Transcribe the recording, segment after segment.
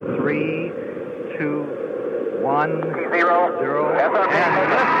3, 2, 1, 0.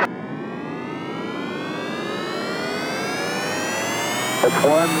 It's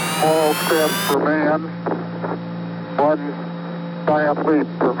one small step for man, one giant leap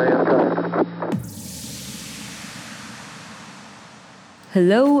for mankind.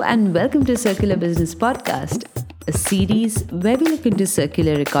 Hello and welcome to Circular Business Podcast, a series where we look into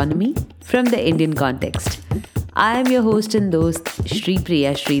circular economy from the Indian context. I am your host and host, Shri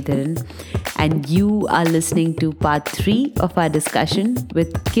Priya Sridharan, and you are listening to part 3 of our discussion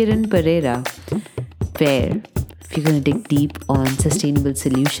with Kiran Pereira, where we're going to dig deep on sustainable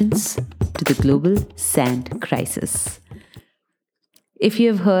solutions to the global sand crisis. If you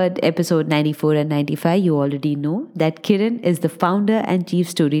have heard episode 94 and 95, you already know that Kiran is the founder and chief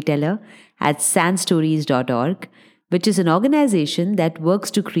storyteller at sandstories.org, which is an organization that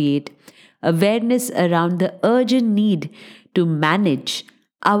works to create awareness around the urgent need to manage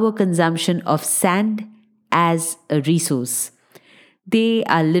our consumption of sand as a resource. They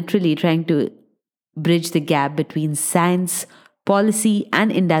are literally trying to bridge the gap between science, policy,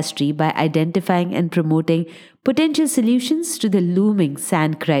 and industry by identifying and promoting potential solutions to the looming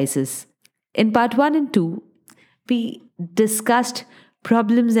sand crisis. In part 1 and 2, we discussed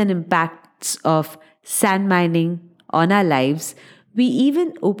problems and impacts of sand mining on our lives. We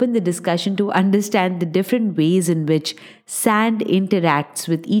even opened the discussion to understand the different ways in which sand interacts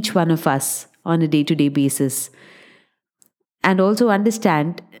with each one of us on a day-to-day basis, and also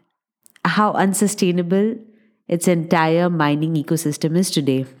understand how unsustainable its entire mining ecosystem is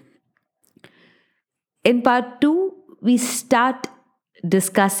today. In part 2, we start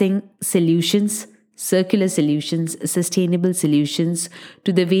discussing solutions, circular solutions, sustainable solutions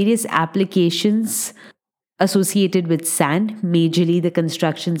to the various applications associated with sand, majorly the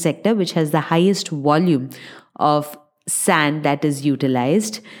construction sector, which has the highest volume of sand that is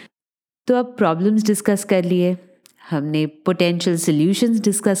utilized. तो अब problems discuss कर लिए, हमने potential solutions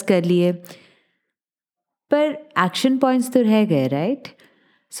discuss कर लिए, पर action points तो रह गए, right?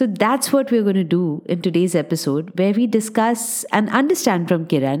 So that's what we're going to do in today's episode, where we discuss and understand from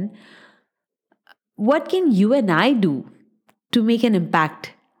Kiran what can you and I do to make an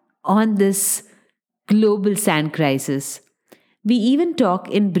impact on this global sand crisis. We even talk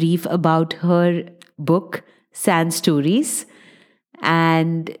in brief about her book, Sand Stories,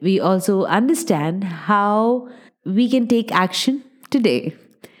 and we also understand how we can take action today.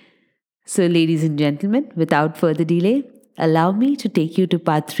 So, ladies and gentlemen, without further delay, allow me to take you to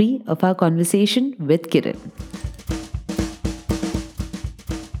part 3 of our conversation with Kiran.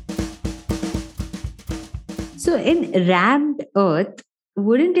 So, in rammed earth,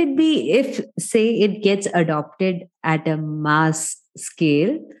 wouldn't it be if, say, it gets adopted at a mass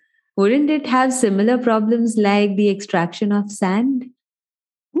scale, wouldn't it have similar problems like the extraction of sand?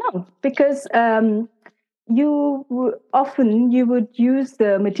 No, because often you would use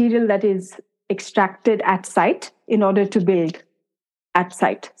the material that is extracted at site in order to build at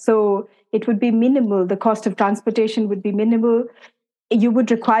site. So it would be minimal. The cost of transportation would be minimal. You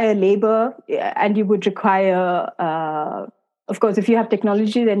would require labor, and you would require, of course, if you have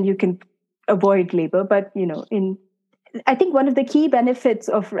technology, then you can avoid labor. But I think one of the key benefits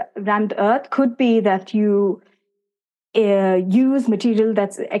of rammed earth could be that you use material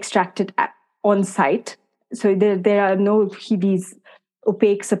that's extracted on site. So there are no these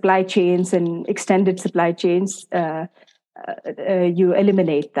opaque supply chains and extended supply chains. You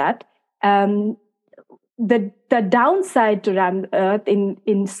eliminate that. The downside to rammed earth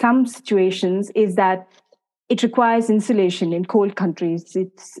in some situations is that it requires insulation in cold countries.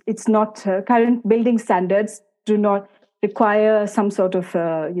 It's not current building standards do not require some sort of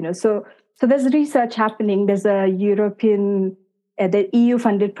So there's research happening. There's a European, the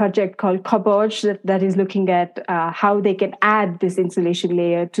EU-funded project called COBORGE that is looking at how they can add this insulation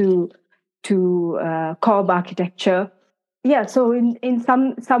layer to COB architecture. Yeah, so in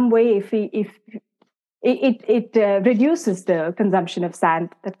some way, if it reduces the consumption of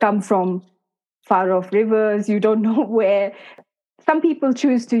sand that come from far off rivers, you don't know where. Some people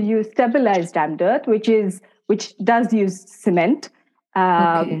choose to use stabilized rammed earth, which does use cement.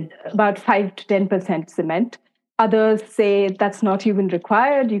 About 5 to 10% cement. Others say that's not even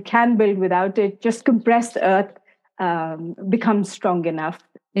required. You can build without it. Just compressed earth becomes strong enough.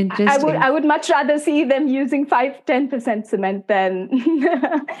 Interesting. I would much rather see them using 5-10% cement than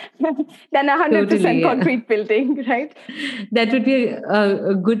 100% concrete building, right? That would be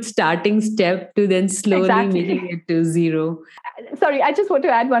a good starting step to then slowly making it to zero. Sorry, I just want to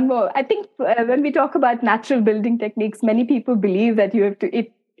add one more. I think when we talk about natural building techniques, many people believe that you have to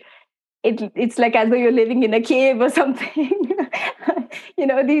it's like as though you're living in a cave or something.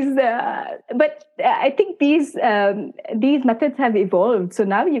 These. But I think these methods have evolved. So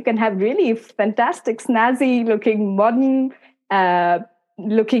now you can have really fantastic, snazzy looking, modern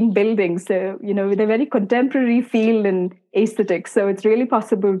looking buildings. So with a very contemporary feel and aesthetic. So it's really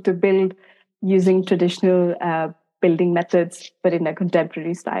possible to build using traditional building methods, but in a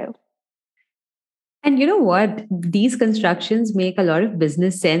contemporary style. And you know what? These constructions make a lot of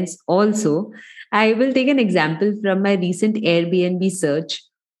business sense also. I will take an example from my recent Airbnb search.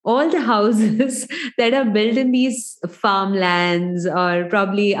 All the houses that are built in these farmlands or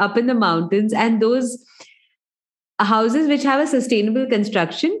probably up in the mountains, and those houses which have a sustainable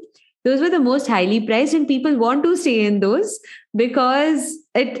construction, those were the most highly priced, and people want to stay in those because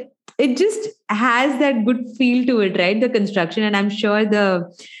it just has that good feel to it, right? The construction, and I'm sure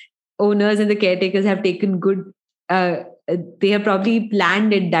the owners and the caretakers have taken good. They have probably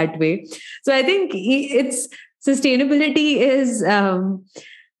planned it that way. So I think it's sustainability is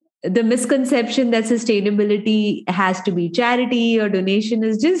the misconception that sustainability has to be charity or donation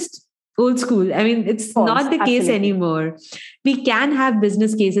is just old school. I mean, it's not the case anymore. We can have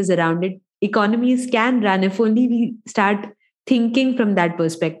business cases around it. Economies can run if only we start thinking from that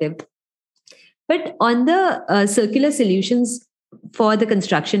perspective. But on the circular solutions for the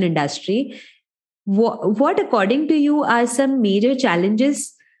construction industry, what according to you are some major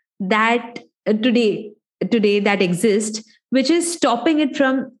challenges that today that exist, which is stopping it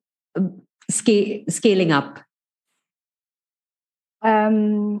from scaling up?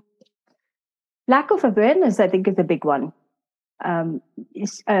 Lack of awareness, I think, is a big one.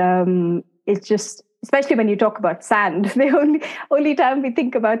 It's just, especially when you talk about sand, the only time we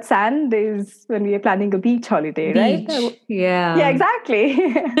think about sand is when we are planning a beach holiday, right? Yeah, exactly.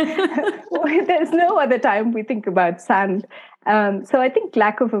 There's no other time we think about sand. So I think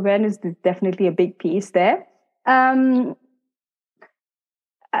lack of awareness is definitely a big piece there.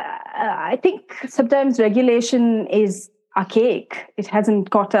 I think sometimes regulation is archaic. It hasn't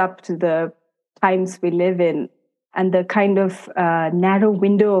caught up to the times we live in, and the kind of narrow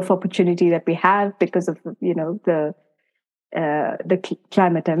window of opportunity that we have because of the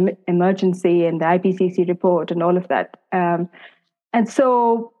climate emergency and the IPCC report and all of that. And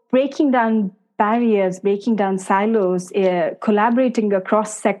so breaking down barriers, breaking down silos, collaborating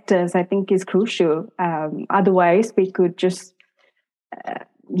across sectors, I think is crucial. Otherwise, we could just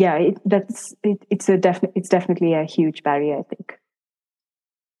it's definitely a huge barrier, I think.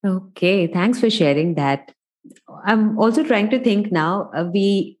 Okay, thanks for sharing that. I'm also trying to think now.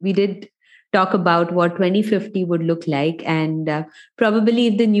 We did talk about what 2050 would look like, and probably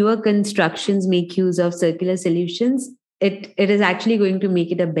if the newer constructions make use of circular solutions, it is actually going to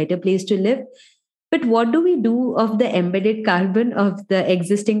make it a better place to live. But what do we do of the embedded carbon of the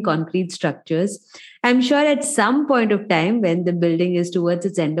existing concrete structures? I'm sure at some point of time, when the building is towards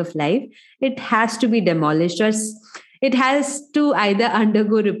its end of life, it has to be demolished, or it has to either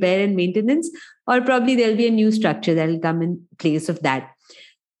undergo repair and maintenance, or probably there'll be a new structure that will come in place of that.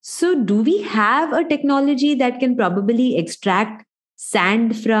 So do we have a technology that can probably extract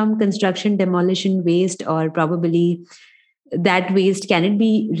sand from construction demolition waste, or probably that waste, can it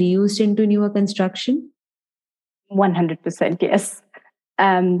be reused into newer construction? 100%, yes.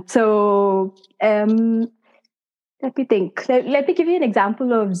 Let me think. Let me give you an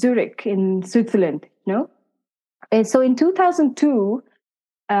example of Zurich in Switzerland. And so in 2002,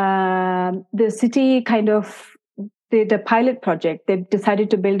 the city kind of did a pilot project. They decided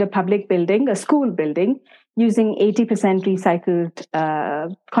to build a public building, a school building, using 80%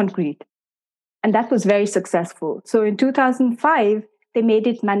 recycled concrete. And that was very successful. So in 2005, they made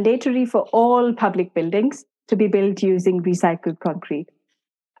it mandatory for all public buildings to be built using recycled concrete.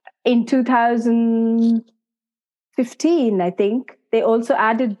 In 2015, I think, they also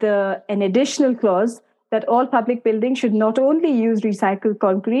added an additional clause that all public buildings should not only use recycled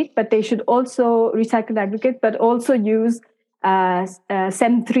concrete, but they should also recycle aggregate, but also use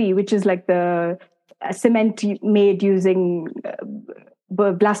CEM3, which is like the cement made using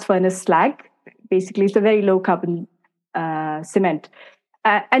blast furnace slag. Basically, it's a very low carbon cement.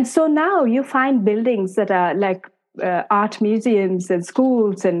 And so now you find buildings that are like art museums and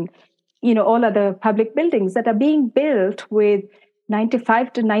schools and all other public buildings that are being built with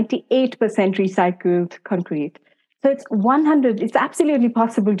 95 to 98% recycled concrete. So it's absolutely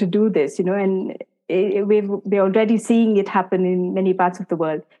possible to do this, and we're already seeing it happen in many parts of the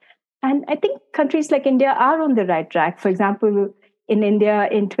world. And I think countries like India are on the right track. For example, in India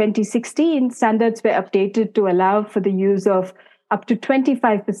in 2016, standards were updated to allow for the use of up to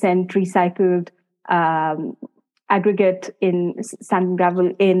 25% recycled aggregate in sand and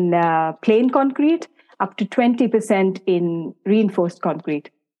gravel in plain concrete, up to 20% in reinforced concrete.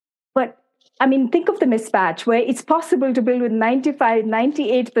 But I mean, think of the mismatch where it's possible to build with 95,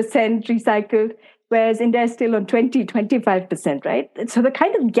 98% recycled, whereas India is still on 20, 25%, right? So the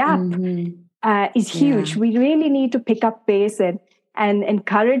kind of gap is huge. We really need to pick up pace and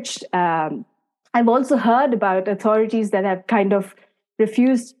encourage. I've also heard about authorities that have kind of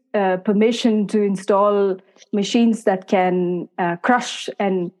refused permission to install machines that can crush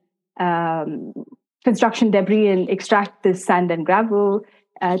and construction debris and extract this sand and gravel.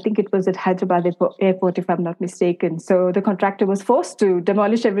 I think it was at Hyderabad airport, if I'm not mistaken. So the contractor was forced to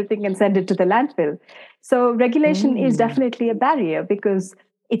demolish everything and send it to the landfill. So regulation is definitely a barrier because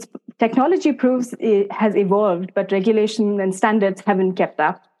it's technology proves it has evolved, but regulation and standards haven't kept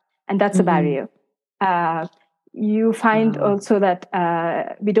up. And that's a barrier. You find also that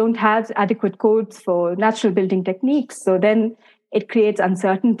we don't have adequate codes for natural building techniques. So then it creates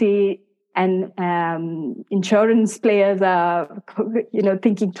uncertainty, and insurance players are,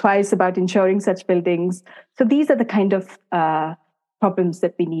 thinking twice about insuring such buildings. So these are the kind of problems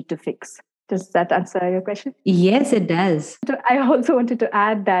that we need to fix. Does that answer your question? Yes, it does. So I also wanted to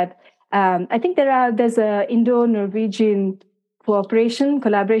add that I think there's a Indo-Norwegian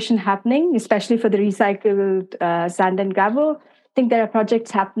collaboration happening, especially for the recycled sand and gravel. I think there are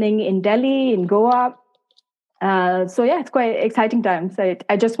projects happening in Delhi, in Goa. So yeah, it's quite exciting times.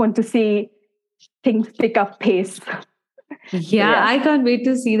 I just want to see things pick up pace. Yeah, I can't wait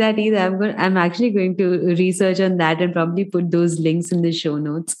to see that either. I'm actually going to research on that and probably put those links in the show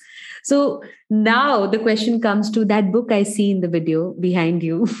notes. So now the question comes to that book I see in the video behind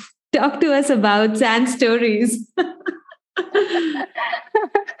you. Talk to us about Sand Stories.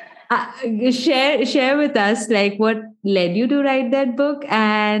 Share with us like what led you to write that book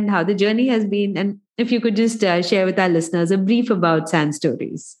and how the journey has been, and if you could just share with our listeners a brief about Sand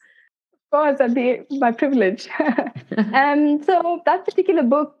Stories. Of course, that'd be my privilege. So that particular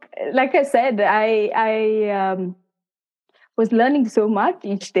book, like I said, I was learning so much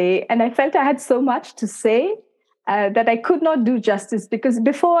each day, and I felt I had so much to say that I could not do justice. Because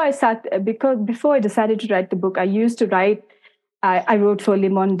before I decided to write the book, I used to write. I wrote for Le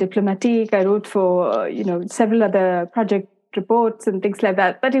Monde Diplomatique. I wrote for several other project reports and things like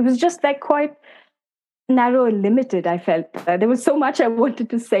that. But it was just like quite narrow and limited. I felt there was so much I wanted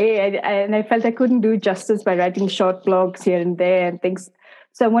to say, and I felt I couldn't do justice by writing short blogs here and there and things.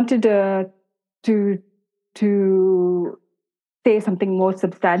 So I wanted to say something more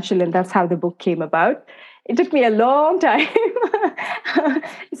substantial, and that's how the book came about. It took me a long time,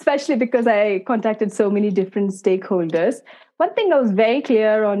 especially because I contacted so many different stakeholders. One thing I was very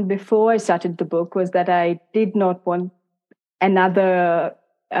clear on before I started the book was that I did not want another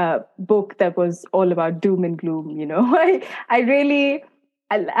book that was all about doom and gloom. I really,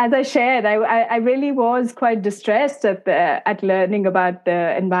 as I shared, I really was quite distressed at learning about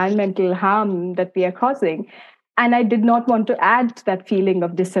the environmental harm that we are causing. And I did not want to add to that feeling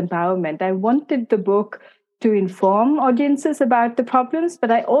of disempowerment. I wanted the book to inform audiences about the problems,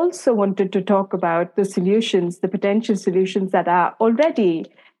 but I also wanted to talk about the solutions, the potential solutions that already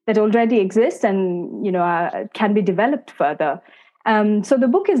exist and can be developed further. So the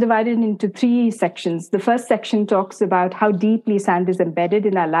book is divided into 3 sections. The first section talks about how deeply sand is embedded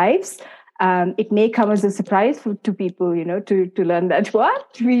in our lives. It may come as a surprise to people, to learn that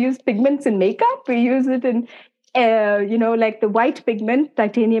what we use pigments in makeup, we use it in like the white pigment,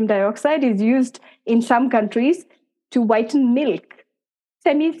 titanium dioxide, is used in some countries to whiten milk,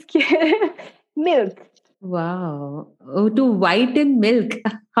 milk. Wow. Oh, to whiten milk.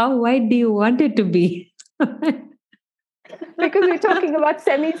 How white do you want it to be? Because we're talking about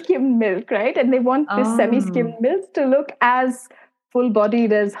semi-skimmed milk, right? And they want this semi-skimmed milk to look as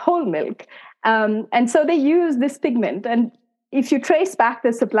full-bodied as whole milk. And so they use this pigment. And if you trace back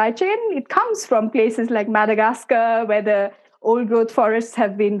the supply chain, it comes from places like Madagascar, where the old growth forests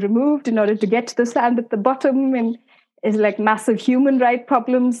have been removed in order to get to the sand at the bottom. And it's like massive human rights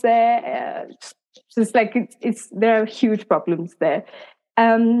problems there. It's like there are huge problems there.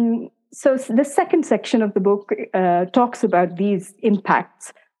 So the second section of the book talks about these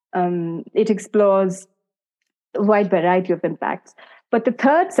impacts. It explores a wide variety of impacts. But the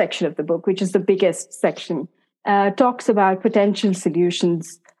third section of the book, which is the biggest section, talks about potential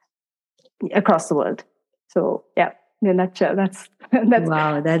solutions across the world. So, yeah, in a nutshell, that's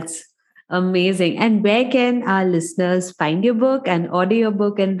wow, that's amazing. And where can our listeners find your book and order your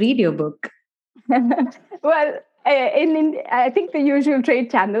book and read your book? Well, I think the usual trade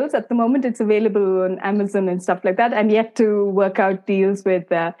channels. At the moment, it's available on Amazon and stuff like that. I'm yet to work out deals with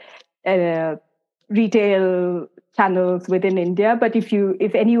retail channels within India. But if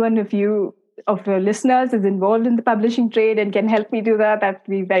any one of your listeners is involved in the publishing trade and can help me do that, that'd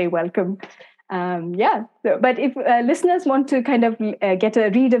be very welcome. But if listeners want to kind of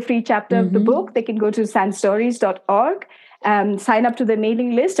read a free chapter of the book, they can go to sandstories.org, sign up to the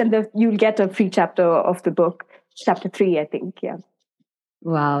mailing list, and you'll get a free chapter of the book, chapter 3, I think. Yeah.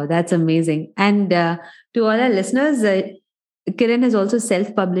 Wow, that's amazing. And to all our listeners, Kiran has also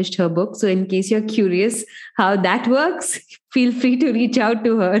self-published her book. So in case you're curious how that works, feel free to reach out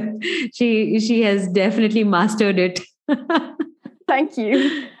to her. She has definitely mastered it. Thank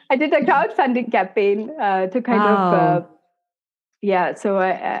you. I did a crowdfunding campaign to kind of, so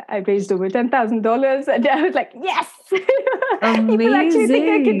I raised over $10,000, and I was like, yes, people actually think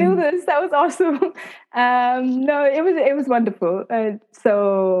I can do this. That was awesome. No, it was wonderful.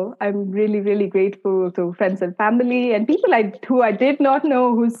 So I'm really, really grateful to friends and family and people who I did not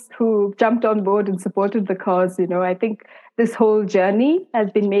know who jumped on board and supported the cause. I think this whole journey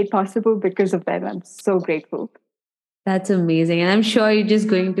has been made possible because of them. I'm so grateful. That's amazing. And I'm sure you're just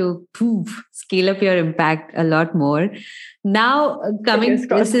going to scale up your impact a lot more. Now,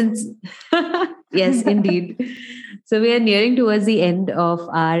 yes, indeed. So we are nearing towards the end of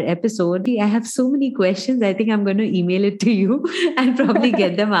our episode. I have so many questions. I think I'm going to email it to you and probably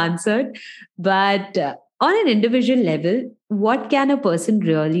get them answered. But on an individual level, what can a person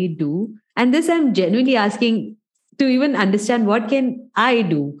really do? And this I'm genuinely asking to even understand, what can I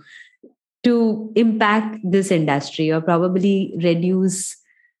do to impact this industry, or probably reduce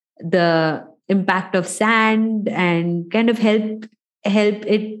the impact of sand and kind of help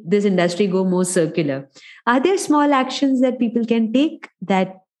this industry go more circular? Are there small actions that people can take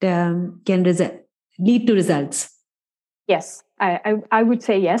that can lead to results? Yes, I would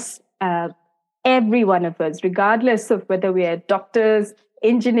say yes. Every one of us, regardless of whether we are doctors,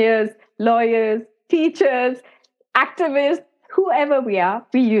 engineers, lawyers, teachers, activists, whoever we are,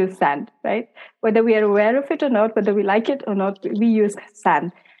 we use sand, right? Whether we are aware of it or not, whether we like it or not, we use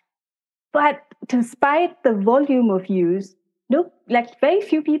sand. But despite the volume of use, very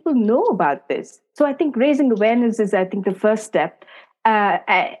few people know about this. So I think raising awareness is, the first step.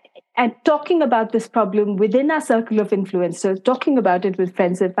 And talking about this problem within our circle of influence, so talking about it with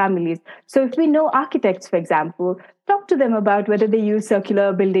friends and families. So if we know architects, for example, talk to them about whether they use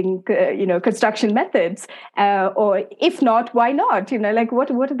circular building, construction methods, or if not, why not?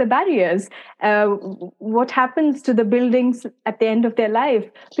 What are the barriers? What happens to the buildings at the end of their life?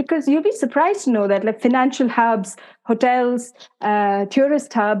 Because you'll be surprised to know that financial hubs, hotels,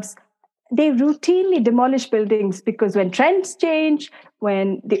 tourist hubs, they routinely demolish buildings because when trends change,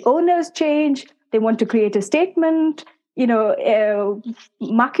 when the owners change, they want to create a statement,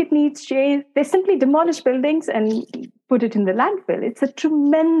 market needs change, they simply demolish buildings and put it in the landfill. It's a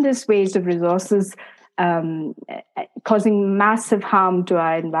tremendous waste of resources, causing massive harm to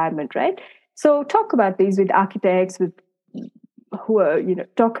our environment, right? So talk about these with architects,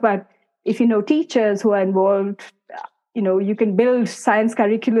 talk about, if teachers who are involved, you can build science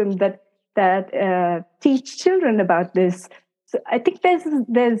curriculum that teach children about this. So I think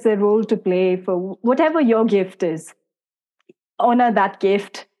there's a role to play for whatever your gift is. Honor that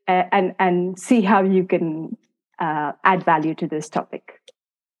gift and see how you can add value to this topic.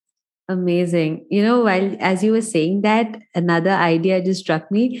 Amazing. While as you were saying that, another idea just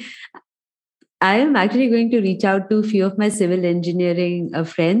struck me. I am actually going to reach out to a few of my civil engineering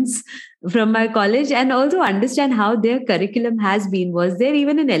friends from my college and also understand how their curriculum has been. Was there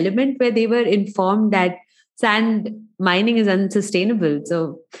even an element where they were informed that sand mining is unsustainable?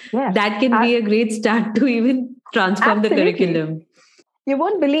 So that can be a great start to even transform Absolutely. The curriculum. You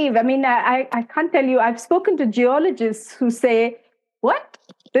won't believe. I can't tell you. I've spoken to geologists who say, what?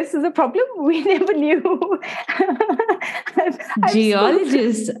 This is a problem? We never knew.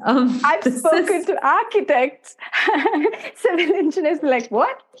 Geologists. I've spoken to architects, civil engineers, like,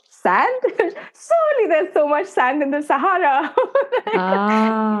 what? Sand? Surely there's so much sand in the Sahara.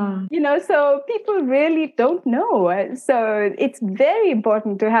 So people really don't know. So it's very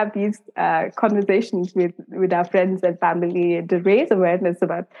important to have these conversations with our friends and family and to raise awareness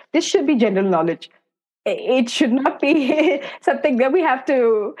about this. Should be general knowledge. It should not be something that we have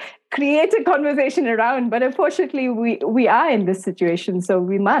to create a conversation around. But unfortunately, we are in this situation, so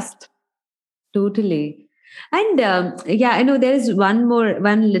we must. Totally. And I know there is one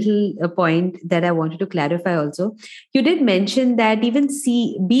little point that I wanted to clarify also. You did mention that even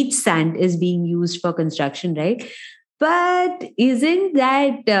beach sand is being used for construction, right? But isn't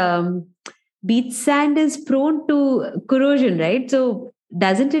that beach sand is prone to corrosion, right? So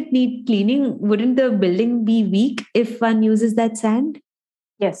doesn't it need cleaning? Wouldn't the building be weak if one uses that sand?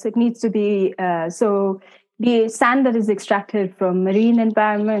 Yes, it needs to be. So the sand that is extracted from marine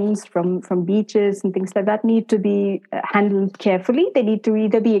environments, from beaches and things like that need to be handled carefully. They need to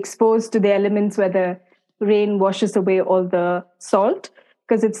either be exposed to the elements where the rain washes away all the salt,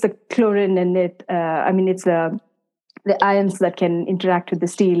 because it's the chlorine in it. It's the ions that can interact with the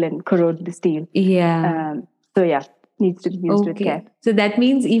steel and corrode the steel. Yeah. Needs to be used with care. So that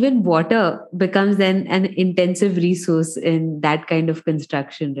means even water becomes then an intensive resource in that kind of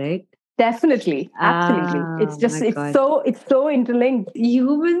construction, right? Definitely, absolutely. It's so interlinked.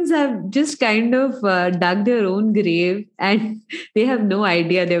 Humans have just kind of dug their own grave, and they have no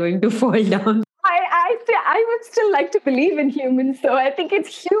idea they're going to fall down. I would still like to believe in humans, so I think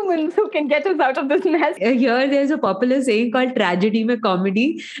it's humans who can get us out of this mess. Here, there's a popular saying called tragedy mein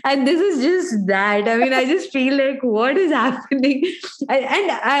comedy, and this is just that. I mean, I just feel like what is happening,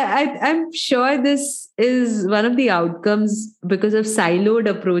 and I'm sure this is one of the outcomes because of siloed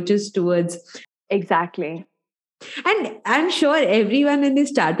approaches towards. Exactly. And I'm sure everyone when they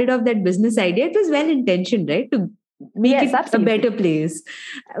started off that business idea, it was well intentioned, right? To make it absolutely. A better place.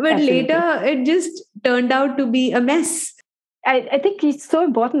 But later, it just turned out to be a mess. I think it's so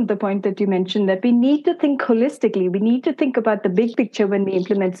important, the point that you mentioned, that we need to think holistically. We need to think about the big picture when we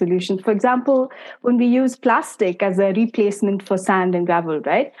implement solutions. For example, when we use plastic as a replacement for sand and gravel,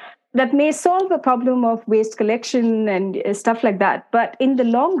 right? That may solve the problem of waste collection and stuff like that. But in the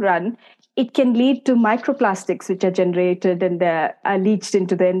long run, it can lead to microplastics, which are generated and are leached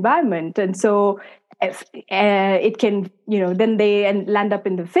into the environment. And so it can, then they land up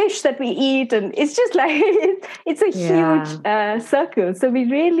in the fish that we eat. And it's just like, it's a huge circle. So we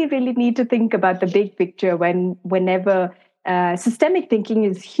really, really need to think about the big picture whenever systemic thinking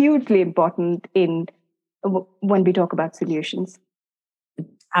is hugely important when we talk about solutions.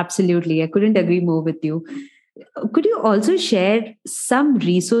 Absolutely. I couldn't agree more with you. Could you also share some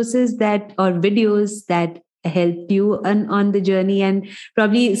resources or videos that helped you on the journey, and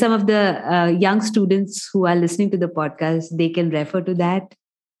probably some of the young students who are listening to the podcast, they can refer to that?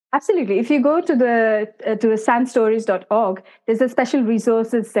 Absolutely. If you go to sandstories.org, there's a special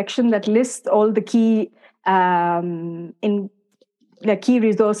resources section that lists all the key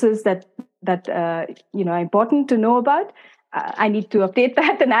resources that are important to know about. I need to update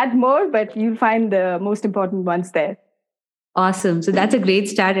that and add more, but you'll find the most important ones there. Awesome. So that's a great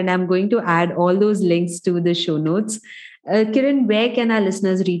start. And I'm going to add all those links to the show notes. Kiran, where can our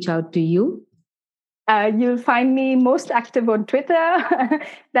listeners reach out to you? You'll find me most active on Twitter.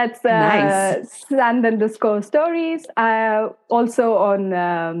 That's nice. Sand_stories. Also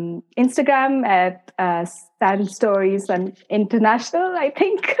on Instagram at Sandstories and International, I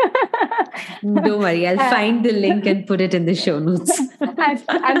think. Don't worry, I'll find the link and put it in the show notes.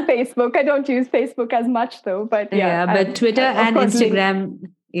 and Facebook. I don't use Facebook as much though, but but Twitter and Instagram.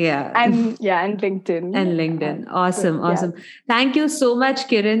 And LinkedIn. And LinkedIn. Awesome. Thank you so much,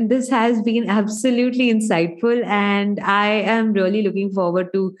 Kiran. This has been absolutely insightful, and I am really looking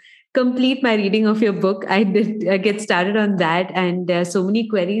forward to complete my reading of your book. I did get started on that, and there are so many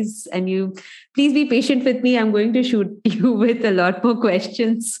queries, and you please be patient with me. I'm going to shoot you with a lot more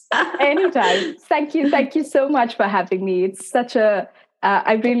questions. Anytime. Thank you so much for having me. It's such a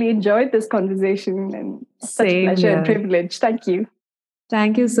I really enjoyed this conversation, and such a pleasure and privilege. Thank you.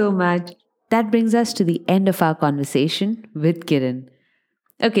 Thank you so much. That brings us to the end of our conversation with Kiran.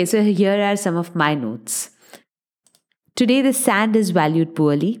 Okay, so here are some of my notes. Today, the sand is valued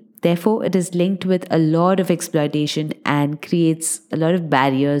poorly. Therefore, it is linked with a lot of exploitation and creates a lot of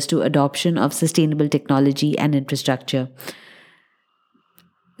barriers to adoption of sustainable technology and infrastructure.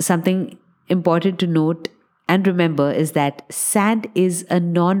 Something important to note and remember is that sand is a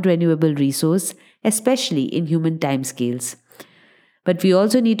non-renewable resource, especially in human timescales. But we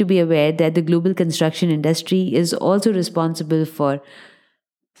also need to be aware that the global construction industry is also responsible for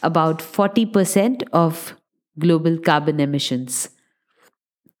about 40% of global carbon emissions.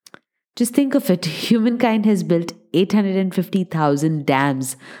 Just think of it, humankind has built 850,000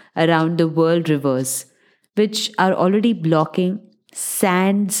 dams around the world rivers, which are already blocking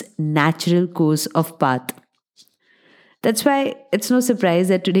sand's natural course of path. That's why it's no surprise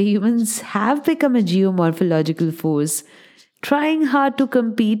that today humans have become a geomorphological force, trying hard to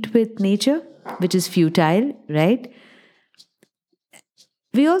compete with nature, which is futile, right?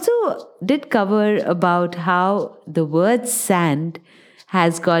 We also did cover about how the word sand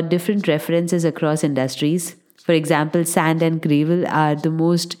has got different references across industries. For example, sand and gravel are the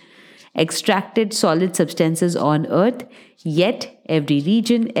most extracted solid substances on earth, yet every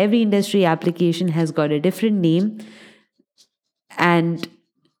region, every industry application has got a different name and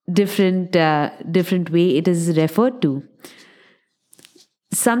different way it is referred to.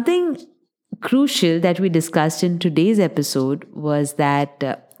 Something crucial that we discussed in today's episode was that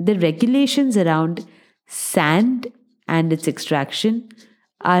the regulations around sand and its extraction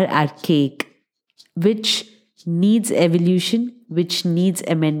are archaic, which needs evolution, which needs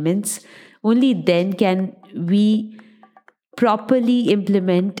amendments. Only then can we properly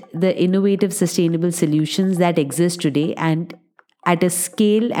implement the innovative, sustainable solutions that exist today and at a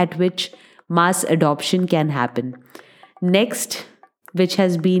scale at which mass adoption can happen. Next, which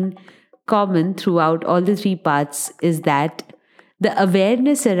has been common throughout all the three parts, is that the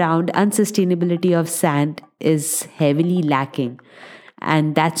awareness around unsustainability of sand is heavily lacking.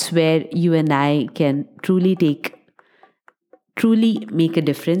 And that's where you and I can truly make a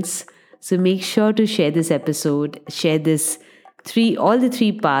difference. So make sure to share this episode, share all the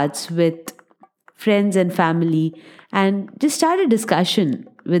three parts with friends and family, and just start a discussion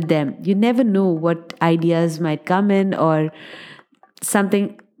with them. You never know what ideas might come in or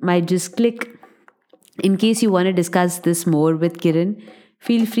something might just click. In case you want to discuss this more with Kiran,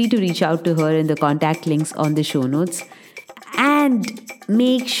 feel free to reach out to her in the contact links on the show notes. And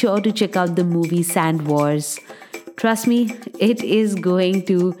make sure to check out the movie Sand Wars. Trust me, it is going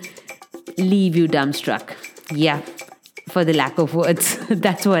to leave you dumbstruck. Yeah, for the lack of words.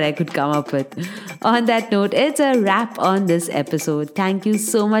 That's what I could come up with. On that note, it's a wrap on this episode. Thank you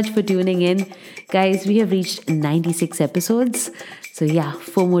so much for tuning in. Guys, we have reached 96 episodes. So yeah,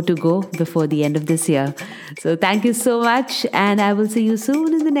 4 more to go before the end of this year. So thank you so much, and I will see you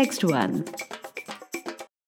soon in the next one.